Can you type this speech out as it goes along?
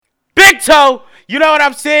Toe. You know what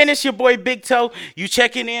I'm saying? It's your boy Big Toe. You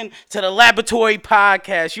checking in to the Laboratory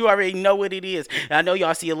Podcast. You already know what it is. And I know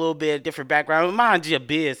y'all see a little bit of different background. Mind your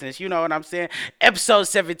business. You know what I'm saying? Episode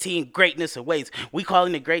 17, Greatness Awaits. We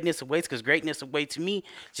calling it Greatness Awaits because greatness awaits me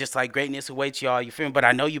just like greatness awaits y'all. You feel me? But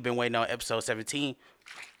I know you've been waiting on episode 17.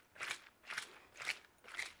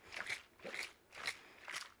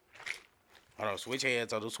 Hold on. Switch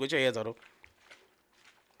hands, Otto. Switch your hands, Otto.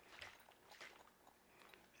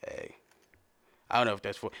 Hey. I don't know if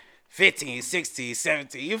that's for 15, 16,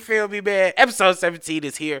 17. You feel me, man? Episode 17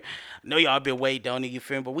 is here. I know y'all been waiting on it, you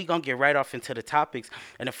feel me? But we going to get right off into the topics.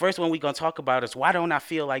 And the first one we going to talk about is why don't I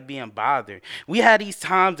feel like being bothered? We had these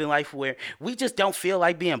times in life where we just don't feel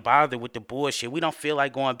like being bothered with the bullshit. We don't feel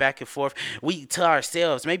like going back and forth. We to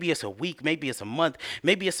ourselves, maybe it's a week, maybe it's a month,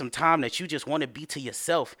 maybe it's some time that you just want to be to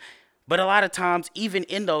yourself. But a lot of times, even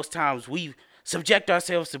in those times, we subject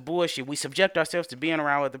ourselves to bullshit. We subject ourselves to being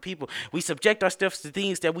around other people. We subject ourselves to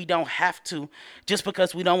things that we don't have to just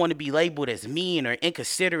because we don't want to be labeled as mean or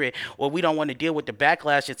inconsiderate, or we don't want to deal with the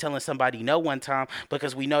backlash of telling somebody no one time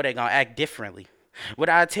because we know they're going to act differently. What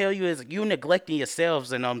I tell you is you neglecting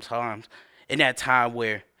yourselves in them times, in that time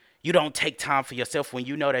where you don't take time for yourself when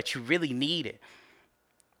you know that you really need it.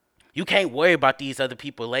 You can't worry about these other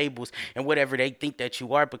people labels and whatever they think that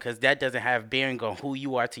you are because that doesn't have bearing on who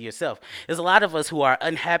you are to yourself. There's a lot of us who are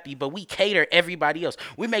unhappy, but we cater everybody else.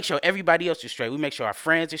 We make sure everybody else is straight. We make sure our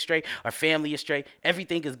friends are straight, our family is straight.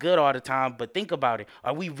 Everything is good all the time, but think about it.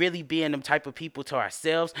 Are we really being them type of people to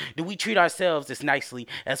ourselves? Do we treat ourselves as nicely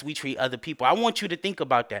as we treat other people? I want you to think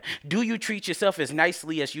about that. Do you treat yourself as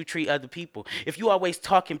nicely as you treat other people? If you always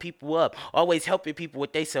talking people up, always helping people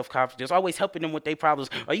with their self-confidence, always helping them with their problems,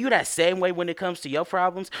 are you that same way when it comes to your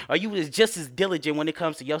problems? Are you just as diligent when it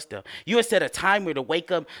comes to your stuff? You would set a timer to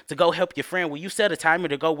wake up to go help your friend. Will you set a timer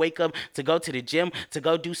to go wake up, to go to the gym, to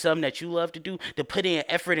go do something that you love to do, to put in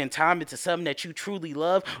effort and time into something that you truly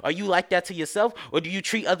love? Are you like that to yourself, or do you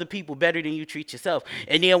treat other people better than you treat yourself?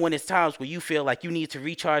 And then when it's times where you feel like you need to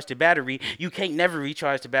recharge the battery, you can't never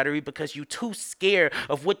recharge the battery because you too scared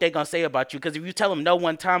of what they're going to say about you. Because if you tell them no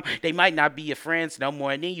one time, they might not be your friends no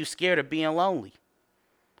more, and then you scared of being lonely.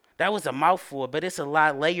 That was a mouthful, but it's a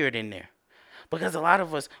lot layered in there. Because a lot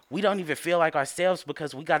of us, we don't even feel like ourselves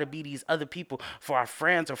because we got to be these other people for our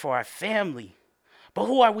friends or for our family. But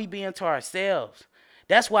who are we being to ourselves?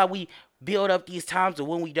 That's why we build up these times of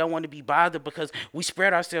when we don't want to be bothered because we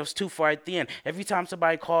spread ourselves too far thin. Every time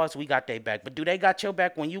somebody calls, we got their back. But do they got your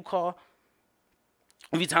back when you call?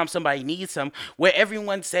 Every time somebody needs something, we're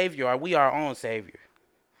everyone's savior or we our own savior.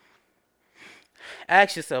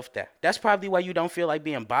 Ask yourself that. That's probably why you don't feel like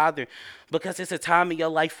being bothered, because it's a time in your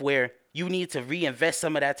life where you need to reinvest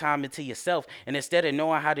some of that time into yourself. And instead of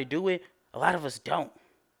knowing how to do it, a lot of us don't.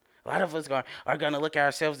 A lot of us are going to look at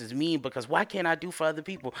ourselves as mean because why can't I do for other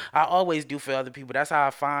people? I always do for other people. That's how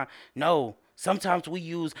I find. No, sometimes we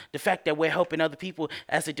use the fact that we're helping other people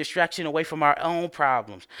as a distraction away from our own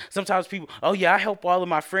problems. Sometimes people, oh yeah, I help all of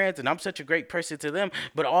my friends and I'm such a great person to them.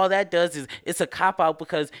 But all that does is it's a cop-out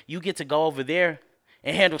because you get to go over there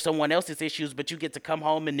and handle someone else's issues, but you get to come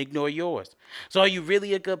home and ignore yours. So are you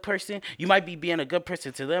really a good person? You might be being a good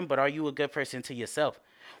person to them, but are you a good person to yourself?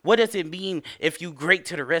 What does it mean if you great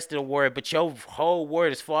to the rest of the world, but your whole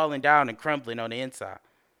world is falling down and crumbling on the inside?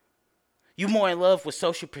 You more in love with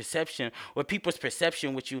social perception or people's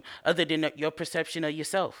perception with you other than your perception of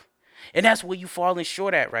yourself. And that's where you falling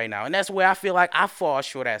short at right now. And that's where I feel like I fall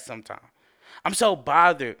short at sometimes. I'm so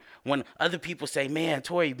bothered when other people say, man,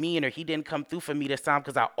 Tory mean or he didn't come through for me this time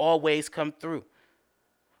because I always come through.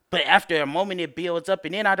 But after a moment, it builds up,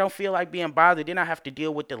 and then I don't feel like being bothered. Then I have to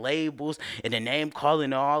deal with the labels and the name calling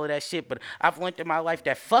and all of that shit. But I've learned in my life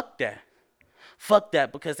that fuck that. Fuck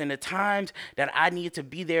that, because in the times that I need to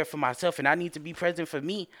be there for myself and I need to be present for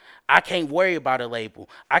me, I can't worry about a label.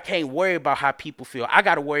 I can't worry about how people feel. I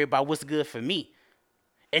got to worry about what's good for me.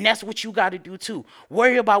 And that's what you got to do too.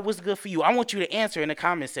 Worry about what's good for you. I want you to answer in the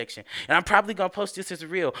comment section. And I'm probably going to post this as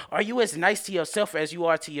real. Are you as nice to yourself as you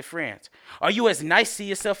are to your friends? Are you as nice to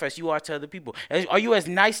yourself as you are to other people? Are you as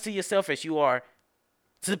nice to yourself as you are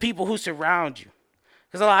to the people who surround you?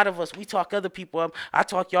 Because a lot of us, we talk other people up. I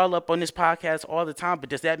talk y'all up on this podcast all the time. But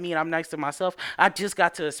does that mean I'm nice to myself? I just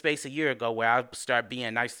got to a space a year ago where I start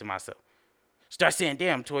being nice to myself. Start saying,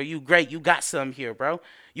 damn, Tori, you great. You got something here, bro.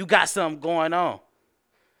 You got something going on.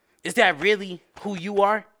 Is that really who you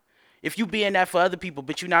are? If you being that for other people,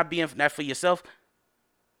 but you're not being that for yourself,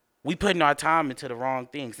 We putting our time into the wrong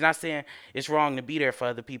things. Not saying it's wrong to be there for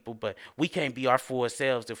other people, but we can't be our full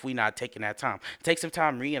selves if we not taking that time. Take some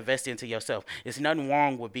time, reinvest into yourself. It's nothing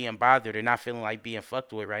wrong with being bothered or not feeling like being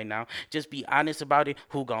fucked with right now. Just be honest about it.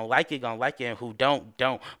 Who gonna like it, and who don't.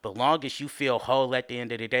 But long as you feel whole at the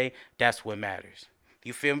end of the day, that's what matters.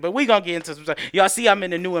 You feel me? But we gonna get into some stuff. Y'all see I'm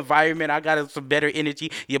in a new environment. I got some better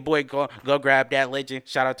energy. Your boy go grab that legend.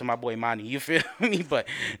 Shout out to my boy Monty. You feel me? But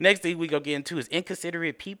next thing we gonna get into is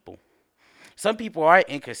inconsiderate people. Some people are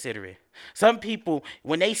inconsiderate. Some people,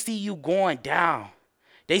 when they see you going down,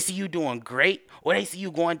 they see you doing great, or they see you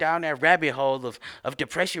going down that rabbit hole of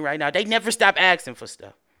depression right now, they never stop asking for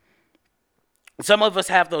stuff. Some of us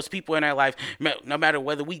have those people in our life, no matter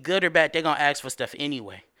whether we good or bad, they're going to ask for stuff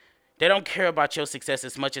anyway. They don't care about your success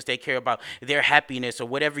as much as they care about their happiness or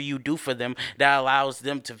whatever you do for them that allows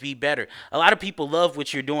them to be better. A lot of people love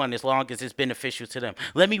what you're doing as long as it's beneficial to them.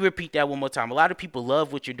 Let me repeat that one more time. A lot of people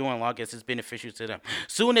love what you're doing as long as it's beneficial to them.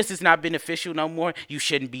 Soon as it's not beneficial no more, you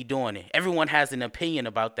shouldn't be doing it. Everyone has an opinion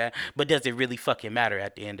about that, but does it really fucking matter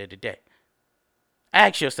at the end of the day?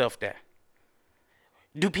 Ask yourself that.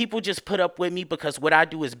 Do people just put up with me because what I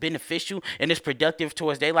do is beneficial and it's productive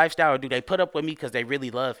towards their lifestyle, or do they put up with me because they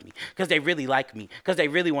really love me, because they really like me, because they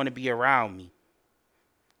really want to be around me?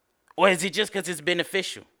 Or is it just because it's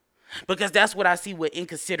beneficial? Because that's what I see with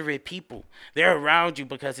inconsiderate people. They're around you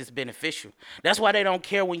because it's beneficial. That's why they don't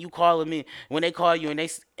care when you call them in, when they call you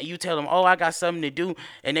and you tell them, oh, I got something to do,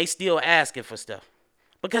 and they still asking for stuff.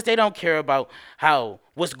 Because they don't care about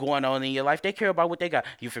what's going on in your life. They care about what they got.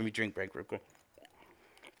 You feel me? Drink break real quick.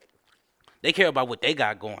 They care about what they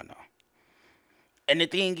got going on. And the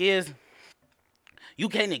thing is, you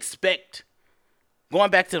can't expect, going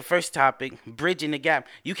back to the first topic, bridging the gap,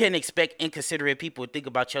 you can't expect inconsiderate people to think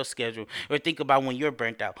about your schedule or think about when you're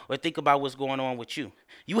burnt out or think about what's going on with you.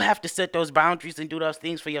 You have to set those boundaries and do those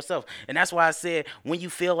things for yourself. And that's why I said, when you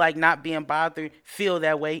feel like not being bothered, feel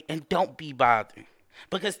that way and don't be bothered.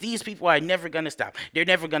 Because these people are never going to stop. They're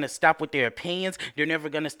never going to stop with their opinions. They're never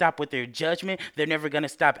going to stop with their judgment. They're never going to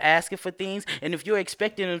stop asking for things. And if you're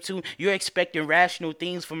expecting them to, you're expecting rational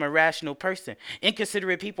things from a rational person.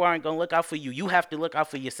 Inconsiderate people aren't going to look out for you. You have to look out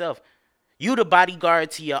for yourself. You the bodyguard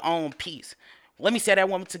to your own peace. Let me say that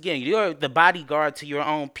once again. You're the bodyguard to your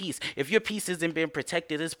own peace. If your peace isn't being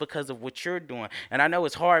protected, it's because of what you're doing. And I know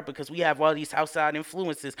it's hard because we have all these outside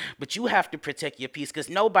influences, but you have to protect your peace because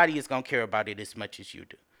nobody is going to care about it as much as you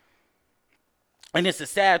do. And it's a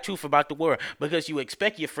sad truth about the world because you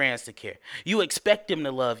expect your friends to care. You expect them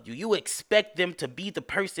to love you. You expect them to be the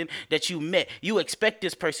person that you met. You expect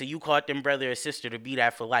this person you called them brother or sister to be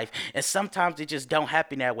that for life. And sometimes it just don't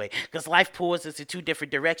happen that way because life pulls us in two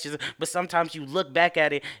different directions. But sometimes you look back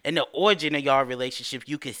at it and the origin of y'all relationship,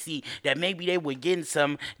 you can see that maybe they were getting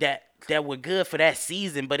some that were good for that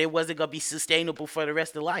season, but it wasn't going to be sustainable for the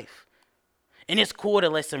rest of life. And it's cool to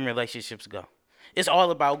let some relationships go. It's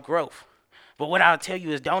all about growth. But what I'll tell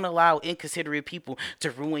you is don't allow inconsiderate people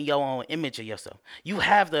to ruin your own image of yourself. You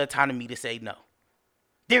have the autonomy to say no.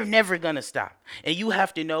 They're never going to stop. And you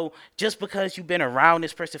have to know just because you've been around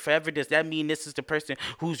this person forever, does that mean this is the person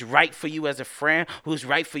who's right for you as a friend, who's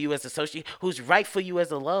right for you as an associate, who's right for you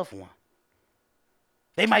as a loved one?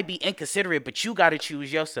 They might be inconsiderate, but you got to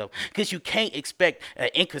choose yourself because you can't expect an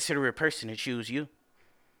inconsiderate person to choose you.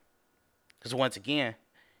 Because once again,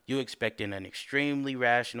 you're expecting an extremely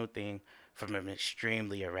rational thing from an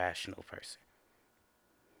extremely irrational person.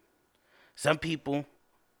 Some people,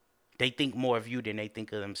 they think more of you than they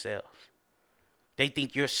think of themselves. They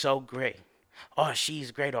think you're so great. Oh,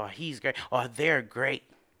 she's great, or he's great, or they're great.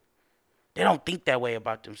 They don't think that way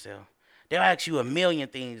about themselves. They'll ask you a million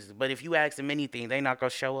things, but if you ask them anything, they're not going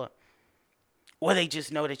to show up. Or they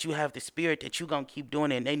just know that you have the spirit that you're going to keep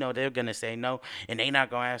doing it, and they know they're going to say no, and they're not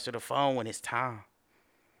going to answer the phone when it's time.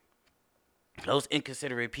 Those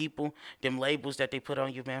inconsiderate people, them labels that they put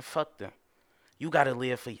on you, man, fuck them. You got to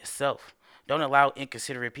live for yourself. Don't allow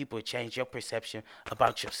inconsiderate people to change your perception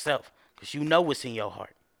about yourself because you know what's in your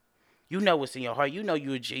heart. You know what's in your heart. You know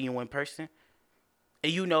you're a genuine person.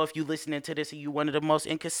 And you know if you're listening to this, you're one of the most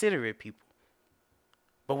inconsiderate people.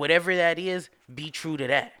 But whatever that is, be true to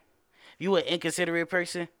that. If you're an inconsiderate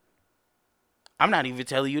person, I'm not even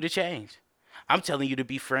telling you to change. I'm telling you to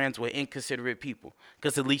be friends with inconsiderate people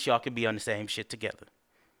because at least y'all can be on the same shit together.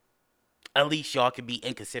 At least y'all can be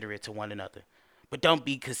inconsiderate to one another. But don't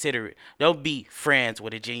be considerate. Don't be friends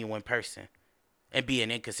with a genuine person and be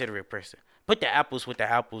an inconsiderate person. Put the apples with the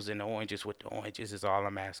apples and the oranges with the oranges is all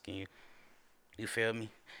I'm asking you. You feel me?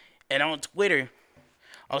 And on Twitter,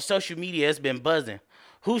 on social media, it's been buzzing.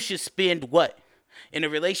 Who should spend what? In a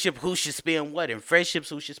relationship, who should spend what? In friendships,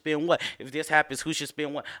 who should spend what? If this happens, who should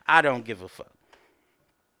spend what? I don't give a fuck.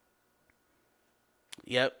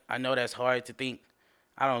 Yep, I know that's hard to think.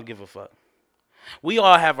 I don't give a fuck. We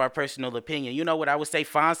all have our personal opinion. You know what I would say?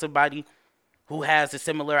 Find somebody who has a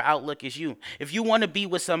similar outlook as you. If you want to be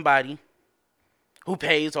with somebody who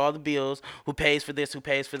pays all the bills, who pays for this, who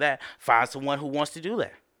pays for that, find someone who wants to do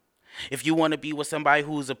that. If you want to be with somebody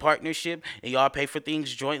who's a partnership and y'all pay for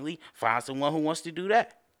things jointly, find someone who wants to do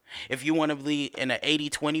that. If you want to be in an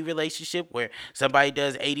 80-20 relationship where somebody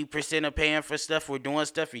does 80% of paying for stuff or doing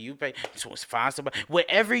stuff and you pay, so find somebody.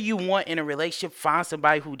 Whatever you want in a relationship, find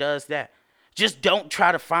somebody who does that. Just don't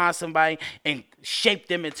try to find somebody and shape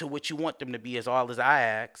them into what you want them to be, is all as I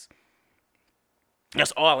ask.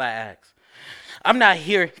 That's all I ask. I'm not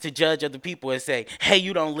here to judge other people and say, hey,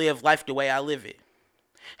 you don't live life the way I live it.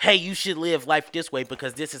 Hey, you should live life this way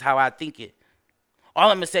because this is how I think it. All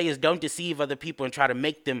I'm going to say is don't deceive other people and try to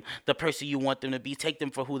make them the person you want them to be. Take them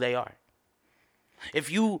for who they are. If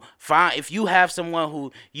you have someone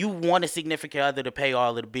who you want a significant other to pay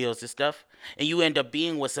all of the bills and stuff, and you end up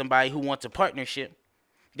being with somebody who wants a partnership,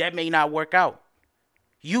 that may not work out.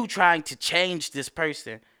 You trying to change this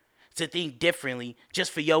person to think differently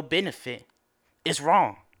just for your benefit is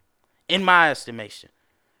wrong, in my estimation.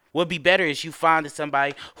 What'd be better is you find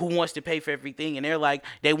somebody who wants to pay for everything and they're like,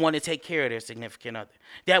 they want to take care of their significant other.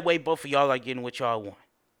 That way, both of y'all are getting what y'all want.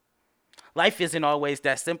 Life isn't always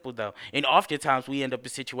that simple, though. And oftentimes we end up in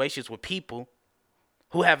situations with people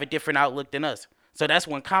who have a different outlook than us. So that's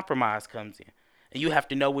when compromise comes in. And you have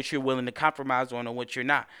to know what you're willing to compromise on and what you're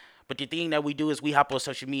not. But the thing that we do is we hop on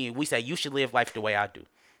social media and we say, you should live life the way I do.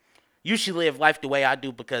 You should live life the way I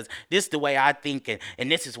do because this is the way I think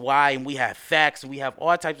and this is why, and we have facts and we have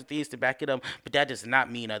all types of things to back it up, but that does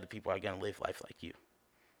not mean other people are going to live life like you.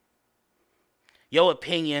 Your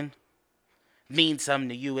opinion means something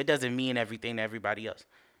to you. It doesn't mean everything to everybody else.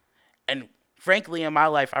 And frankly, in my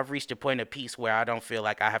life, I've reached a point of peace where I don't feel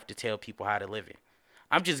like I have to tell people how to live it.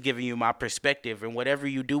 I'm just giving you my perspective, and whatever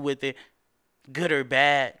you do with it, good or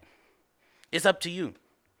bad, it's up to you.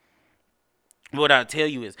 What I'll tell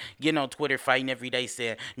you is getting on Twitter fighting every day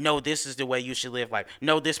saying, no, this is the way you should live life.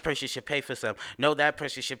 No, this person should pay for something. No, that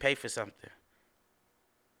person should pay for something.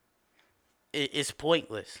 It's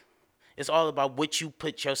pointless. It's all about what you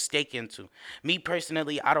put your stake into. Me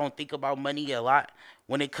personally, I don't think about money a lot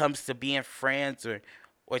when it comes to being friends or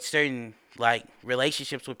certain like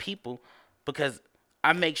relationships with people because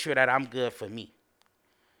I make sure that I'm good for me.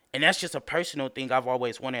 And that's just a personal thing I've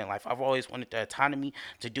always wanted in life. I've always wanted the autonomy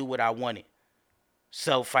to do what I wanted.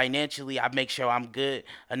 So financially, I make sure I'm good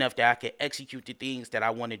enough that I can execute the things that I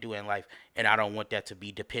want to do in life. And I don't want that to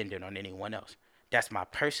be dependent on anyone else. That's my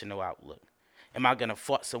personal outlook. Am I going to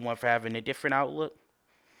fault someone for having a different outlook?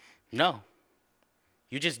 No.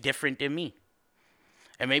 You're just different than me.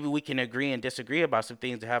 And maybe we can agree and disagree about some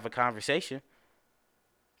things to have a conversation.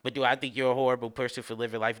 But do I think you're a horrible person for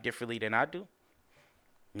living life differently than I do?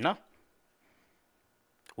 No.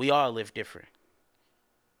 We all live different.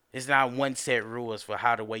 It's not one set rules for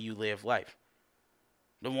how the way you live life.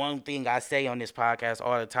 The one thing I say on this podcast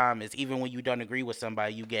all the time is even when you don't agree with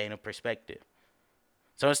somebody, you gain a perspective.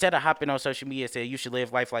 So instead of hopping on social media and saying you should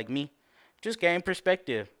live life like me, just gain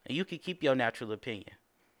perspective and you can keep your natural opinion.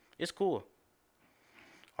 It's cool.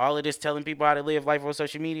 All of this telling people how to live life on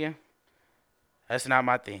social media, that's not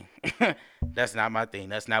my thing. That's not my thing.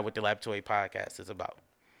 That's not what the Laboratory Podcast is about.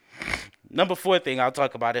 Number 4 thing I'll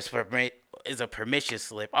talk about is a permission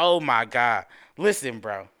slip. Oh my God. Listen,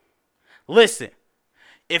 bro. Listen.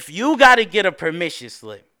 If you got to get a permission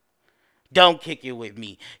slip, don't kick it with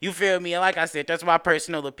me. You feel me? And like I said, that's my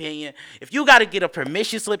personal opinion. If you got to get a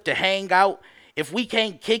permission slip to hang out, if we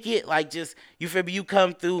can't kick it, like just, you feel me? You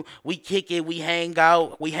come through, we kick it, we hang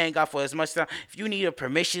out for as much time. If you need a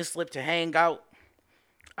permission slip to hang out,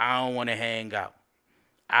 I don't want to hang out.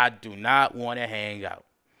 I do not want to hang out.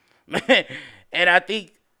 And I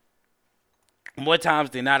think more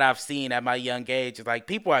times than not I've seen at my young age is like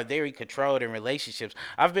people are very controlled in relationships.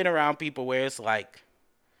 I've been around people where it's like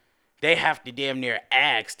they have to damn near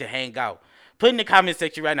ask to hang out. Put in the comment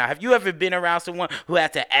section right now, have you ever been around someone who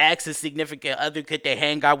had to ask a significant other could they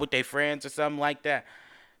hang out with their friends or something like that?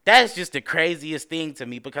 That's just the craziest thing to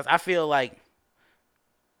me because I feel like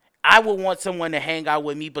I would want someone to hang out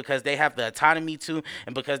with me because they have the autonomy to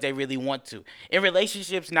and because they really want to. In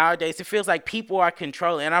relationships nowadays, it feels like people are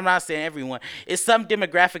controlling. And I'm not saying everyone. It's some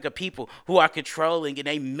demographic of people who are controlling and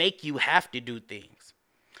they make you have to do things.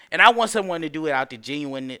 And I want someone to do it out the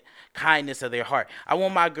genuine kindness of their heart. I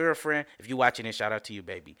want my girlfriend, if you're watching this, shout out to you,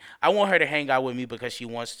 baby. I want her to hang out with me because she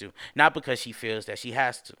wants to, not because she feels that she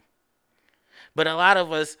has to. But a lot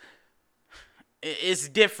of us, it's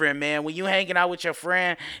different, man. When you hanging out with your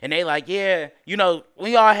friend and they like, yeah,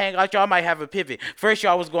 when y'all hang out, y'all might have a pivot. First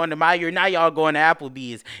y'all was going to Meyer, now y'all going to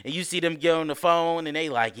Applebee's, and you see them get on the phone and they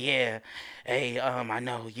like, yeah, hey, I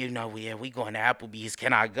know, yeah, we going to Applebee's.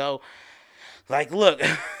 Can I go? Like, look,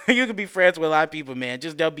 you can be friends with a lot of people, man.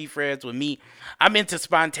 Just don't be friends with me. I'm into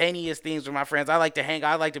spontaneous things with my friends. I like to hang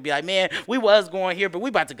out. I like to be like, man, we was going here, but we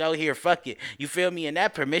about to go here. Fuck it. You feel me? And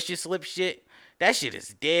that permission slip shit, that shit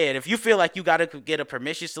is dead. If you feel like you gotta get a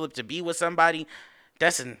permission slip to be with somebody,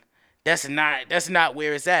 that's an that's not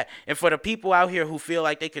where it's at. And for the people out here who feel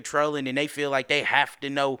like they controlling and they feel like they have to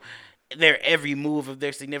know their every move of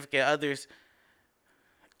their significant others,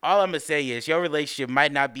 all I'm gonna say is your relationship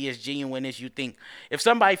might not be as genuine as you think. If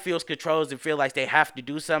somebody feels controlled and feel like they have to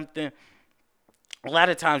do something, a lot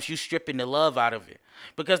of times you stripping the love out of it.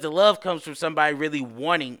 Because the love comes from somebody really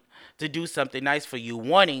wanting to do something nice for you,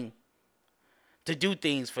 wanting to do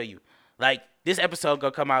things for you. Like, this episode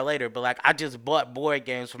gonna come out later, but like, I just bought board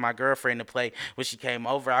games for my girlfriend to play when she came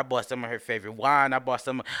over. I bought some of her favorite wine. I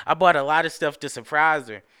bought a lot of stuff to surprise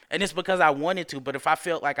her. And it's because I wanted to, but if I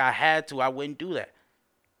felt like I had to, I wouldn't do that.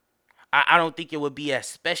 I don't think it would be as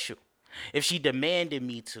special if she demanded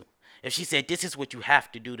me to. If she said, this is what you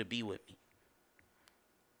have to do to be with me.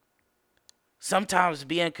 Sometimes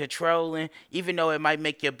being controlling, even though it might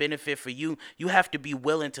make your benefit for you, you have to be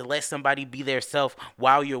willing to let somebody be their self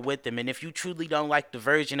while you're with them. And if you truly don't like the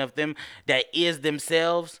version of them that is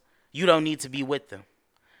themselves, you don't need to be with them.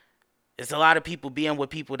 It's a lot of people being with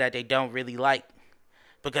people that they don't really like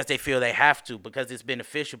because they feel they have to, because it's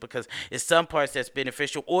beneficial, because it's some parts that's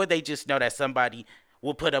beneficial, or they just know that somebody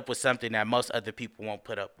will put up with something that most other people won't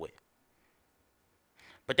put up with.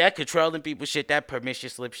 But that controlling people shit, that permission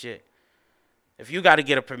slip shit, if you got to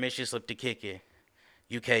get a permission slip to kick it,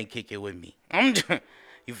 you can't kick it with me.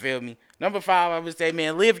 You feel me? Number 5, I would say,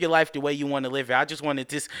 man, live your life the way you want to live it. I just wanted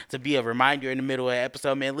this to be a reminder in the middle of the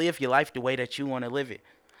episode, man. Live your life the way that you want to live it.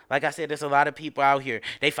 Like I said, there's a lot of people out here.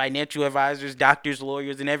 They financial advisors, doctors,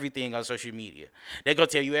 lawyers, and everything on social media. They go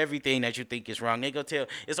tell you everything that you think is wrong. They go tell,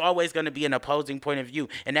 it's always going to be an opposing point of view.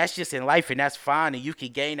 And that's just in life, and that's fine. And you can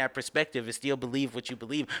gain that perspective and still believe what you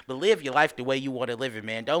believe. But live your life the way you want to live it,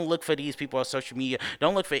 man. Don't look for these people on social media.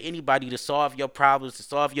 Don't look for anybody to solve your problems, to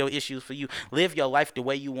solve your issues for you. Live your life the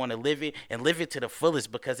way you want to live it, and live it to the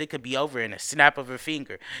fullest, because it could be over in a snap of a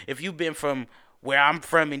finger. If you've been from where I'm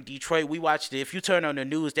from in Detroit, we watched it. If you turn on the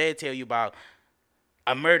news, they'll tell you about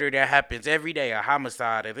a murder that happens every day, a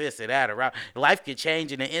homicide, or this or that. Or life could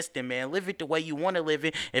change in an instant, man. Live it the way you want to live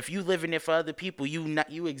it. If you living it for other people,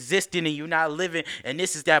 you existing and you not living. And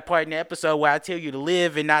this is that part in the episode where I tell you to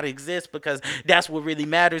live and not exist, because that's what really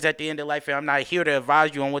matters at the end of life. And I'm not here to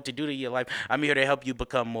advise you on what to do to your life. I'm here to help you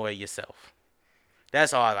become more of yourself.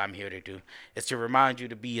 That's all I'm here to do, is to remind you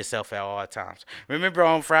to be yourself at all times. Remember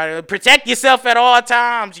on Friday, protect yourself at all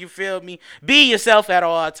times, you feel me? Be yourself at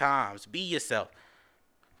all times. Be yourself.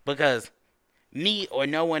 Because me or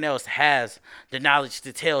no one else has the knowledge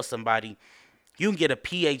to tell somebody, you can get a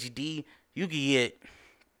PhD, you can get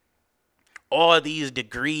all these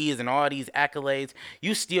degrees and all these accolades,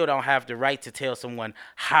 you still don't have the right to tell someone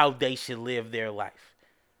how they should live their life.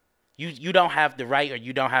 You don't have the right, or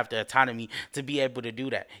you don't have the autonomy to be able to do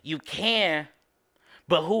that. You can,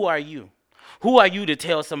 but who are you? Who are you to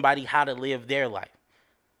tell somebody how to live their life?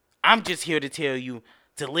 I'm just here to tell you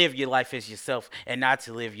to live your life as yourself, and not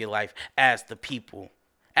to live your life as the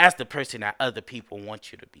person that other people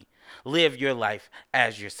want you to be. Live your life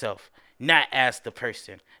as yourself, not as the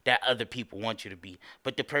person that other people want you to be,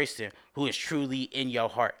 but the person who is truly in your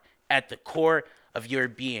heart. At the core of your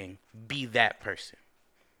being, be that person.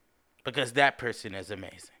 Because that person is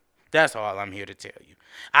amazing. That's all I'm here to tell you.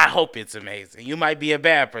 I hope it's amazing. You might be a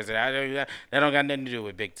bad person. That don't got nothing to do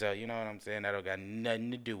with Big Toe. You know what I'm saying? That don't got nothing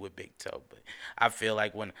to do with Big Toe. But I feel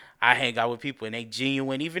like when I hang out with people and they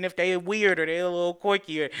genuine, even if they weird or they a little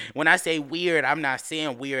quirky, or when I say weird, I'm not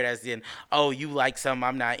saying weird as in, oh, you like something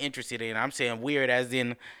I'm not interested in. I'm saying weird as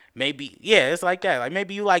in, maybe, yeah, it's like that. Like,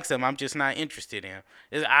 maybe you like something I'm just not interested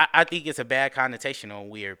in. I think it's a bad connotation on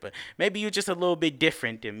weird, but maybe you're just a little bit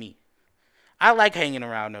different than me. I like hanging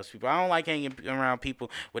around those people. I don't like hanging around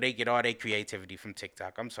people where they get all their creativity from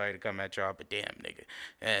TikTok. I'm sorry to come at y'all, but damn,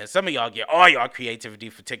 nigga. Some of y'all get all y'all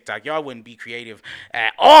creativity from TikTok. Y'all wouldn't be creative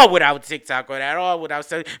at all without TikTok, or at all without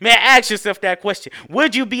social. Man, ask yourself that question.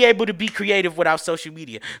 Would you be able to be creative without social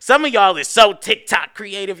media? Some of y'all is so TikTok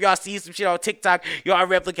creative. Y'all see some shit on TikTok. Y'all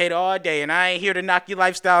replicate all day. And I ain't here to knock your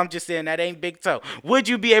lifestyle. I'm just saying that ain't Big Toe. Would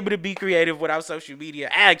you be able to be creative without social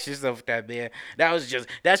media? Ask yourself that, man. That's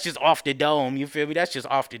just off the dome. dome. You feel me? That's just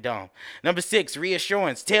off the dome. Number 6,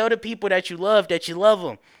 reassurance. Tell the people that you love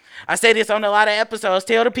them. I say this on a lot of episodes.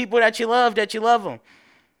 Tell the people that you love them.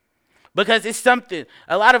 Because it's something.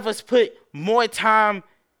 A lot of us put more time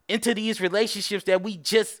into these relationships that we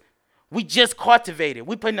just cultivated.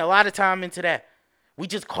 We putting a lot of time into that. We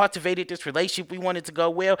just cultivated this relationship. We wanted to go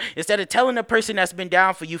well. Instead of telling the person that's been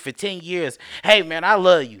down for you for 10 years, hey, man, I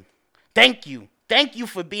love you. Thank you. Thank you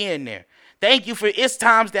for being there. Thank you for it's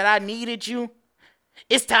times that I needed you.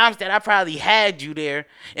 It's times that I probably had you there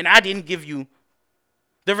and I didn't give you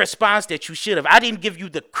the response that you should have. I didn't give you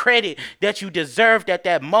the credit that you deserved at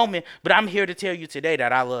that moment, but I'm here to tell you today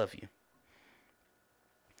that I love you.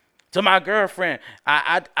 To my girlfriend,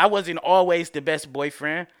 I wasn't always the best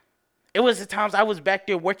boyfriend. It was the times I was back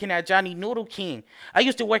there working at Johnny Noodle King. I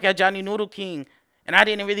used to work at Johnny Noodle King, and I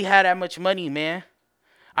didn't really have that much money, man.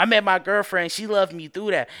 I met my girlfriend. She loved me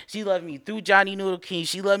through that. She loved me through Johnny Noodle King.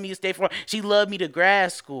 She loved me to stay for. She loved me to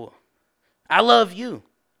grad school. I love you.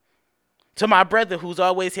 To my brother who's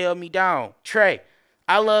always held me down, Trey,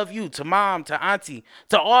 I love you. To mom, to auntie,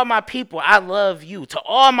 to all my people, I love you. To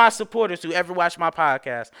all my supporters who ever watch my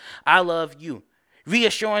podcast, I love you.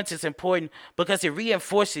 Reassurance is important because it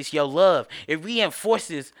reinforces your love. It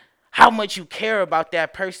reinforces how much you care about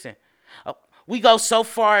that person. We go so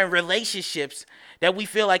far in relationships that we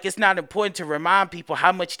feel like it's not important to remind people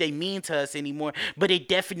how much they mean to us anymore, but it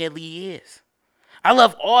definitely is. I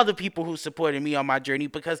love all the people who supported me on my journey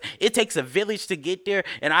because it takes a village to get there,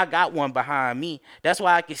 and I got one behind me. That's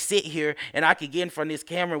why I can sit here and I could get in front of this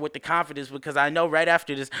camera with the confidence because I know right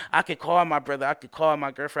after this, I could call my brother, I could call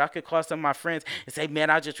my girlfriend, I could call some of my friends and say,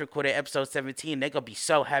 man, I just recorded episode 17. They're going to be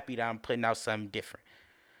so happy that I'm putting out something different.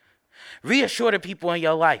 Reassure the people in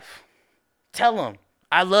your life. Tell them,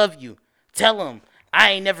 I love you. Tell them,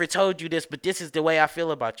 I ain't never told you this, but this is the way I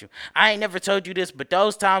feel about you. I ain't never told you this, but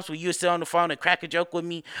those times when you would sit on the phone and crack a joke with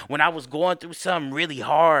me when I was going through something really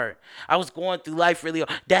hard, I was going through life really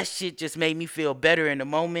hard, that shit just made me feel better in the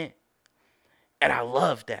moment. And I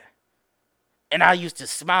love that. And I used to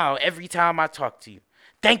smile every time I talked to you.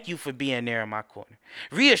 Thank you for being there in my corner.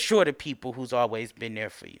 Reassure the people who's always been there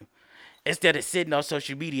for you. Instead of sitting on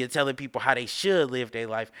social media telling people how they should live their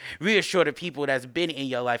life, reassure the people that's been in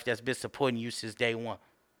your life that's been supporting you since day one.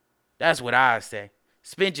 That's what I say.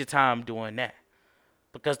 Spend your time doing that.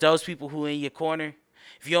 Because those people who are in your corner,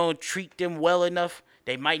 if you don't treat them well enough,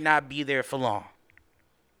 they might not be there for long.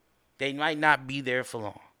 They might not be there for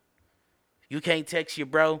long. You can't text your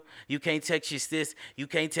bro. You can't text your sis. You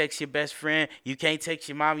can't text your best friend. You can't text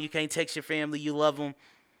your mom. You can't text your family. You love them.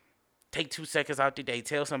 Take 2 seconds out the day.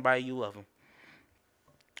 Tell somebody you love them.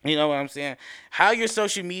 You know what I'm saying? How your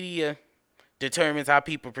social media determines how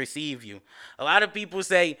people perceive you. A lot of people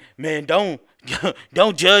say, man, don't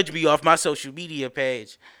judge me off my social media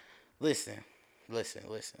page. Listen.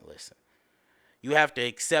 You have to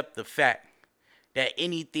accept the fact that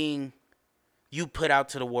anything you put out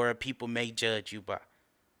to the world, people may judge you by.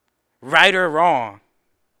 Right or wrong.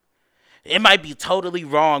 It might be totally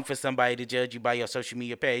wrong for somebody to judge you by your social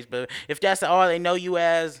media page, but if that's all they know you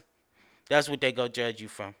as, that's what they go judge you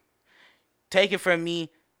from. Take it from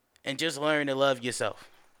me and just learn to love yourself.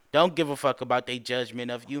 Don't give a fuck about their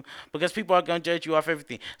judgment of you because people are going to judge you off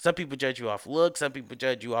everything. Some people judge you off looks. Some people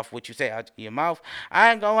judge you off what you say out of your mouth.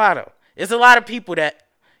 I ain't going to lie though. There's a lot of people that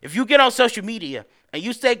if you get on social media and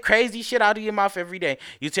you say crazy shit out of your mouth every day,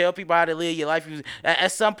 you tell people how to live your life,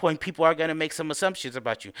 at some point people are going to make some assumptions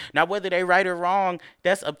about you. Now, whether they right or wrong,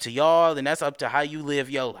 that's up to y'all and that's up to how you live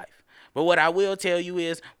your life. But what I will tell you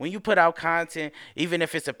is when you put out content, even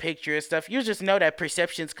if it's a picture and stuff, you just know that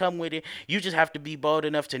perceptions come with it. You just have to be bold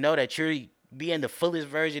enough to know that you're being the fullest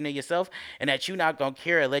version of yourself and that you're not going to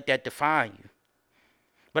care and let that define you.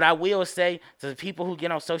 But I will say to the people who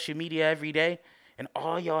get on social media every day, and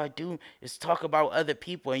all y'all do is talk about other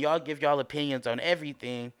people and y'all give y'all opinions on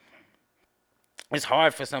everything, it's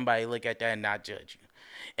hard for somebody to look at that and not judge you.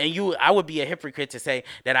 And I would be a hypocrite to say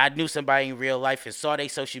that I knew somebody in real life and saw their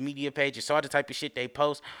social media page and saw the type of shit they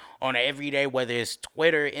post on an everyday, whether it's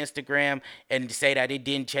Twitter, Instagram, and to say that it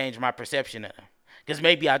didn't change my perception of them. Because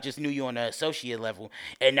maybe I just knew you on an associate level,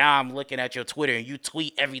 and now I'm looking at your Twitter, and you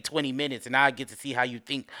tweet every 20 minutes, and now I get to see how you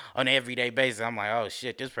think on an everyday basis. I'm like, oh,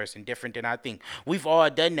 shit, this person different than I think. We've all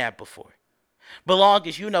done that before. But long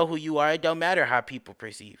as you know who you are, it don't matter how people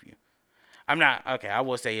perceive you. I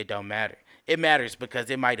will say it don't matter. It matters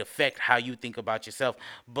because it might affect how you think about yourself,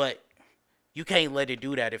 but you can't let it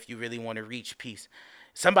do that if you really want to reach peace.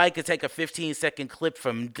 Somebody could take a 15-second clip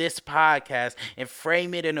from this podcast and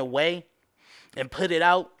frame it in a way and put it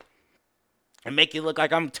out and make it look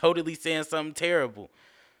like I'm totally saying something terrible.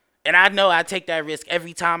 And I know I take that risk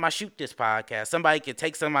every time I shoot this podcast. Somebody can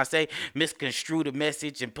take something I say, misconstrue the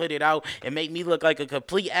message, and put it out and make me look like a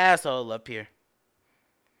complete asshole up here.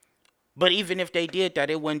 But even if they did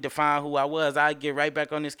that, it wouldn't define who I was. I'd get right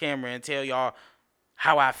back on this camera and tell y'all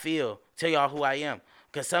how I feel, tell y'all who I am.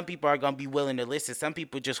 Because some people are going to be willing to listen. Some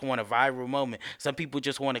people just want a viral moment. Some people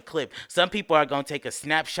just want a clip. Some people are going to take a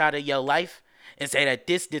snapshot of your life and say that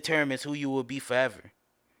this determines who you will be forever.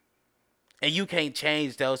 And you can't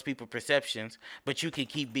change those people's perceptions, but you can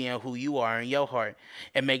keep being who you are in your heart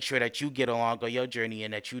and make sure that you get along on your journey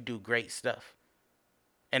and that you do great stuff.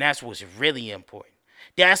 And that's what's really important.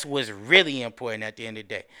 That's what's really important at the end of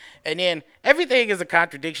the day. And then everything is a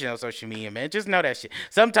contradiction on social media, man. Just know that shit.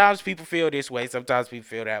 Sometimes people feel this way. Sometimes people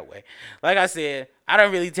feel that way. Like I said, I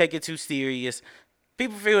don't really take it too serious.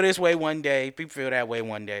 People feel this way one day. People feel that way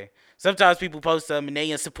one day. Sometimes people post something and they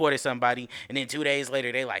in support of somebody, and then 2 days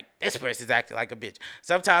later they like, this person's acting like a bitch.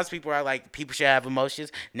 Sometimes people are like, people should have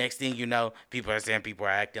emotions. Next thing you know, people are saying people are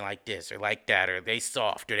acting like this or like that, or they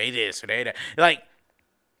soft, or they this, or they that. Like,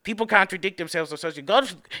 people contradict themselves on social media.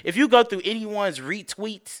 If you go through anyone's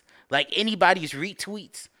retweets, like anybody's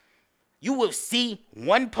retweets, you will see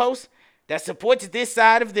one post that supports this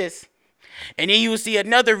side of this, and then you will see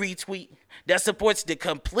another retweet that supports the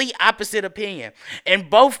complete opposite opinion. And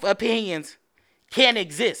both opinions can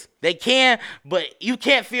exist. They can, but you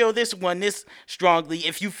can't feel this one this strongly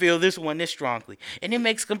if you feel this one this strongly. And it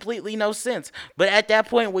makes completely no sense. But at that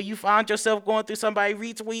point where you find yourself going through somebody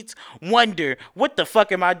retweets, wonder, what the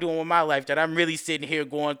fuck am I doing with my life that I'm really sitting here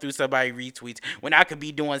going through somebody retweets when I could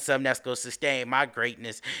be doing something that's going to sustain my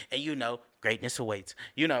greatness. And greatness awaits.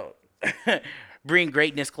 Bring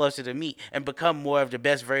greatness closer to me and become more of the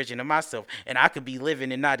best version of myself. And I could be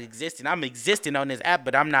living and not existing. I'm existing on this app,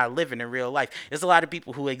 but I'm not living in real life. There's a lot of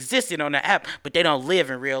people who existing on the app, but they don't live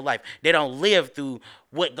in real life. They don't live through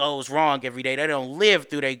what goes wrong every day. They don't live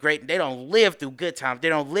through they don't live through good times. They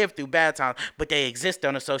don't live through bad times, but they exist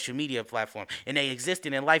on a social media platform. And they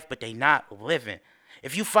existing in life, but they not living.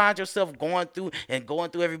 If you find yourself going through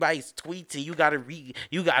everybody's tweets and you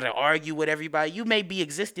gotta argue with everybody, you may be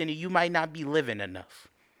existing and you might not be living enough.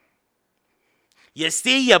 You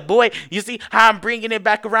see, your boy. You see how I'm bringing it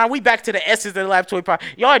back around. We back to the essence of the Life Toy Pod.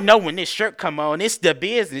 Y'all know when this shirt come on, it's the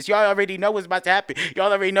business. Y'all already know what's about to happen.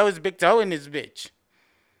 Y'all already know it's Big Toe in this bitch.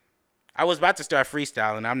 I was about to start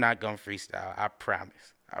freestyling. I'm not gonna freestyle. I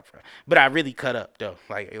promise. But I really cut up though.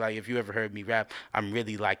 Like if you ever heard me rap, I'm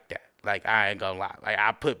really like that. Like, I ain't gonna lie. Like,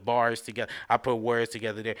 I put bars together. I put words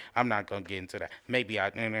together there. I'm not gonna get into that. Maybe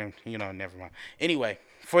never mind. Anyway,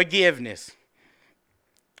 forgiveness.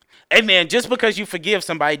 Hey, man, just because you forgive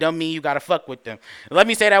somebody don't mean you gotta fuck with them. Let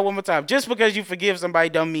me say that one more time. Just because you forgive somebody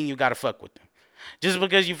don't mean you gotta fuck with them. Just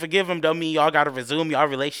because you forgive them don't mean y'all got to resume your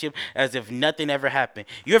relationship as if nothing ever happened.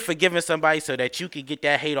 You're forgiving somebody so that you can get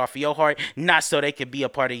that hate off of your heart, not so they can be a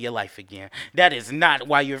part of your life again. That is not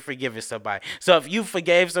why you're forgiving somebody. So if you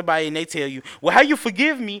forgave somebody and they tell you, well, how you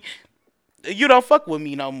forgive me, you don't fuck with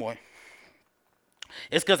me no more.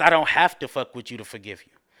 It's because I don't have to fuck with you to forgive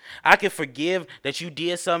you. I can forgive that you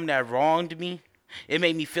did something that wronged me. It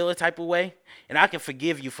made me feel a type of way. And I can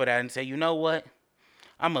forgive you for that and say, you know what?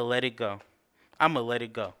 I'm going to let it go. I'm going to let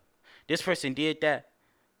it go. This person did that,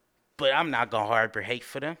 but I'm not going to harbor hate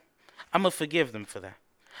for them. I'm going to forgive them for that.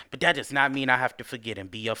 But that does not mean I have to forget and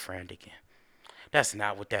be your friend again. That's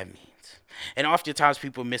not what that means. And oftentimes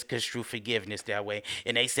people misconstrue forgiveness that way.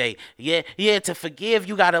 And they say, yeah, to forgive,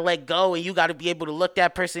 you got to let go and you got to be able to look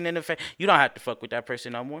that person in the face. You don't have to fuck with that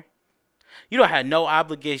person no more. You don't have no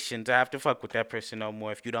obligation to have to fuck with that person no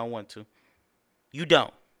more if you don't want to. You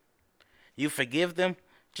don't. You forgive them.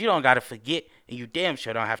 You don't got to forget, and you damn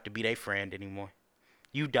sure don't have to be their friend anymore.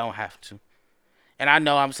 You don't have to. And I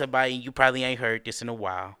know I'm somebody, you probably ain't heard this in a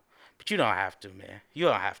while, but you don't have to, man. You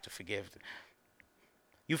don't have to forgive them.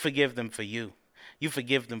 You forgive them for you. You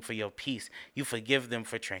forgive them for your peace. You forgive them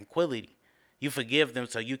for tranquility. You forgive them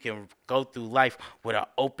so you can go through life with an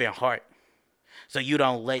open heart. So you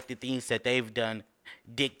don't let the things that they've done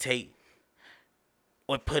dictate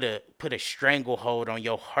or put a stranglehold on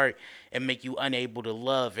your heart and make you unable to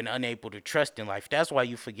love and unable to trust in life. That's why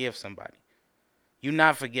you forgive somebody. You're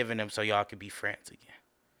not forgiving them so y'all can be friends again.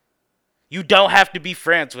 You don't have to be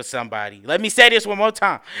friends with somebody. Let me say this one more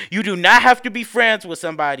time. You do not have to be friends with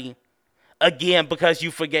somebody again because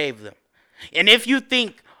you forgave them. And if you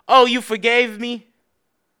think, oh, you forgave me,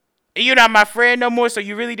 and you're not my friend no more, so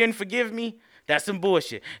you really didn't forgive me, That's some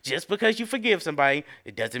bullshit. Just because you forgive somebody,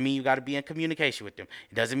 it doesn't mean you got to be in communication with them.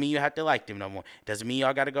 It doesn't mean you have to like them no more. It doesn't mean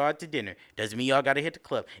y'all got to go out to dinner. It doesn't mean y'all got to hit the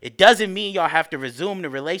club. It doesn't mean y'all have to resume the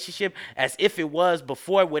relationship as if it was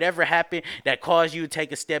before whatever happened that caused you to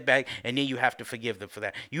take a step back, and then you have to forgive them for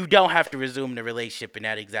that. You don't have to resume the relationship in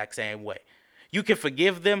that exact same way. You can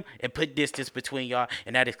forgive them and put distance between y'all,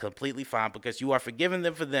 and that is completely fine because you are forgiving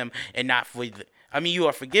them for them and not for you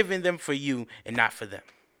are forgiving them for you and not for them.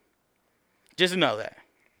 Just know that.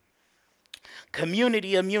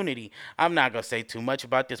 Community immunity. I'm not going to say too much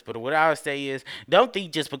about this, but what I would say is don't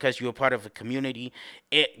think just because you're a part of a community,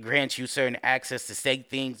 it grants you certain access to say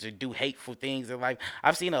things or do hateful things in life.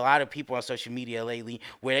 I've seen a lot of people on social media lately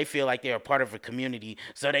where they feel like they're a part of a community,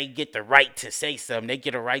 so they get the right to say something. They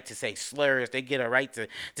get a right to say slurs. They get a right to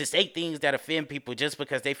say things that offend people just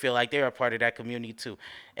because they feel like they're a part of that community too.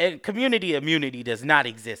 And community immunity does not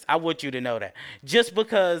exist. I want you to know that. Just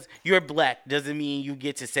because you're black doesn't mean you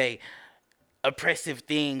get to say oppressive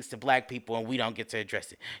things to black people and we don't get to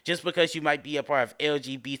address it. Just because you might be a part of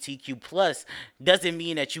LGBTQ plus doesn't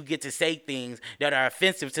mean that you get to say things that are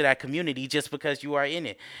offensive to that community just because you are in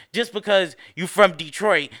it. Just because you from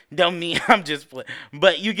Detroit don't mean I'm just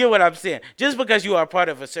but you get what I'm saying. Just because you are part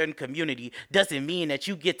of a certain community doesn't mean that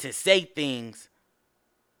you get to say things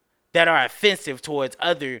that are offensive towards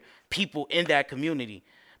other people in that community.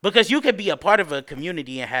 Because you could be a part of a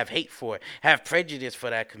community and have hate for it, have prejudice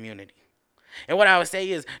for that community. And what I would say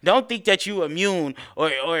is, don't think that you immune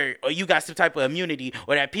or you got some type of immunity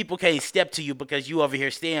or that people can't step to you because you over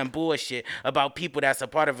here saying bullshit about people that's a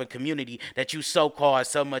part of a community that you so-called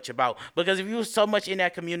so much about. Because if you were so much in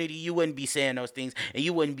that community, you wouldn't be saying those things and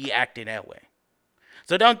you wouldn't be acting that way.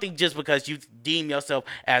 So don't think just because you deem yourself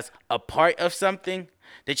as a part of something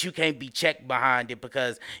that you can't be checked behind it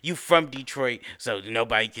because you from Detroit, so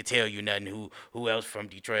nobody can tell you nothing. Who else from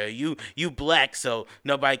Detroit? You black, so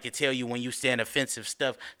nobody can tell you when you saying offensive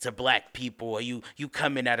stuff to black people or you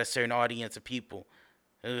coming at a certain audience of people.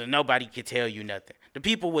 Nobody can tell you nothing. The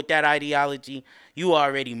people with that ideology, you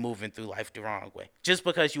already moving through life the wrong way. Just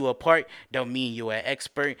because you a part don't mean you're an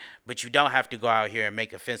expert, but you don't have to go out here and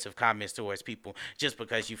make offensive comments towards people just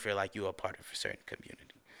because you feel like you're a part of a certain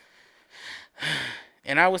community.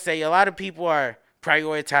 And I would say a lot of people are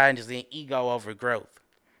prioritizing ego over growth.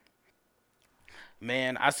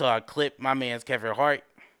 Man, I saw a clip, my man's Kevin Hart.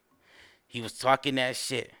 He was talking that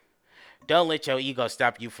shit. Don't let your ego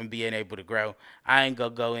stop you from being able to grow. I ain't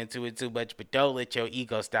gonna go into it too much, but don't let your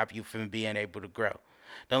ego stop you from being able to grow.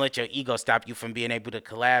 Don't let your ego stop you from being able to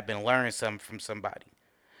collab and learn something from somebody.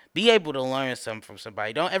 Be able to learn something from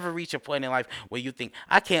somebody. Don't ever reach a point in life where you think,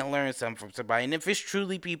 I can't learn something from somebody. And if it's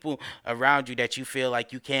truly people around you that you feel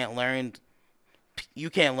like you can't learn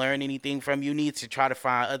anything from, you need to try to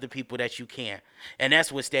find other people that you can. And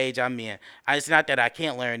that's what stage I'm in. It's not that I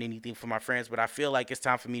can't learn anything from my friends, but I feel like it's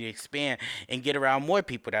time for me to expand and get around more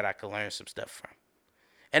people that I can learn some stuff from.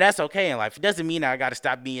 And that's okay in life. It doesn't mean that I got to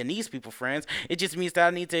stop being these people friends. It just means that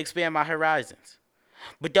I need to expand my horizons.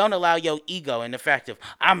 But don't allow your ego and the fact of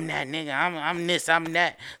I'm that nigga, I'm this, I'm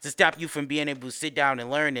that to stop you from being able to sit down and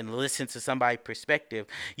learn and listen to somebody's perspective.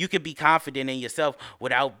 You can be confident in yourself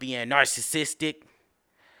without being narcissistic,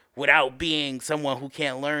 without being someone who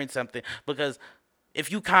can't learn something. Because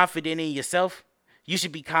if you confident in yourself, you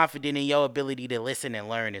should be confident in your ability to listen and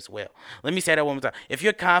learn as well. Let me say that one more time. If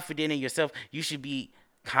you're confident in yourself, you should be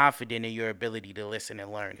confident in your ability to listen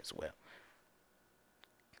and learn as well.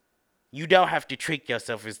 You don't have to trick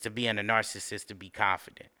yourself as to being a narcissist to be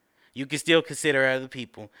confident. You can still consider other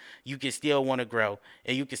people. You can still want to grow.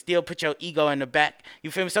 And you can still put your ego in the back.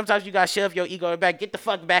 You feel me? Sometimes you got to shove your ego in the back. Get the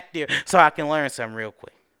fuck back there so I can learn something real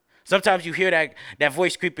quick. Sometimes you hear that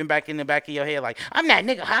voice creeping back in the back of your head like, I'm that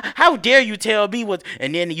nigga. How dare you tell me what?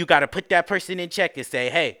 And then you got to put that person in check and say,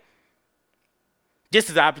 hey, this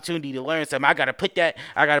is an opportunity to learn something. I got to put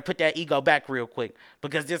that ego back real quick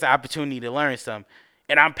because this is an opportunity to learn something.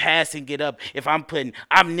 And I'm passing it up. If I'm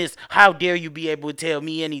this, how dare you be able to tell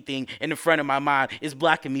me anything in the front of my mind is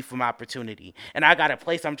blocking me from opportunity. And I got a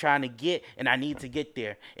place I'm trying to get, and I need to get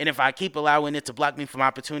there. And if I keep allowing it to block me from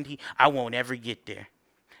opportunity, I won't ever get there.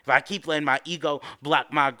 If I keep letting my ego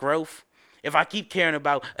block my growth, if I keep caring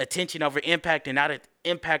about attention over impact and not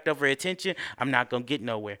impact over attention, I'm not going to get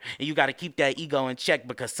nowhere. And you got to keep that ego in check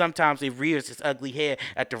because sometimes it rears its ugly head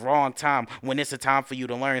at the wrong time when it's a time for you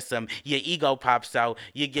to learn something. Your ego pops out,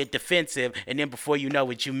 you get defensive, and then before you know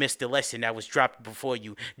it, you missed the lesson that was dropped before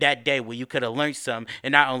you that day where you could have learned something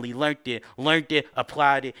and not only learned it,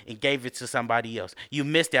 applied it, and gave it to somebody else. You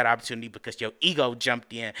missed that opportunity because your ego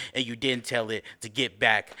jumped in and you didn't tell it to get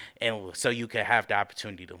back and so you could have the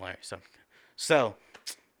opportunity to learn something. So,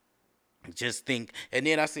 Just think. And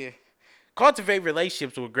then I said, cultivate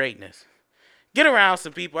relationships with greatness. Get around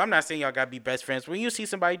some people. I'm not saying y'all gotta be best friends. When you see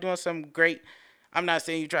somebody doing something great, I'm not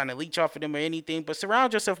saying you're trying to leech off of them or anything, but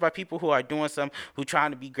surround yourself by people who are doing something, who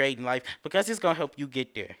trying to be great in life, because it's gonna help you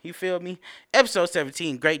get there. You feel me? Episode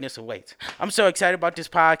 17, greatness awaits. I'm so excited about this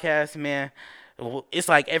podcast, man. It's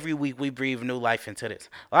like every week we breathe new life into this.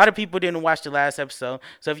 A lot of people didn't watch the last episode,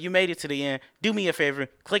 so if you made it to the end, do me a favor,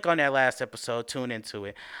 click on that last episode, tune into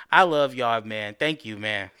it. I love y'all, man. Thank you,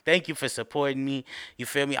 man. Thank you for supporting me. You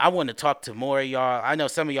feel me? I want to talk to more of y'all. I know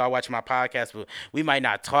some of y'all watch my podcast, but we might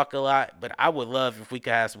not talk a lot, but I would love if we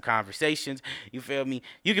could have some conversations. You feel me?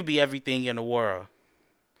 You could be everything in the world,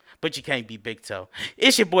 but you can't be Big Toe.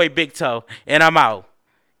 It's your boy Big Toe, and I'm out.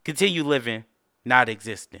 Continue living, not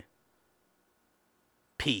existing.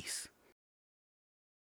 Peace.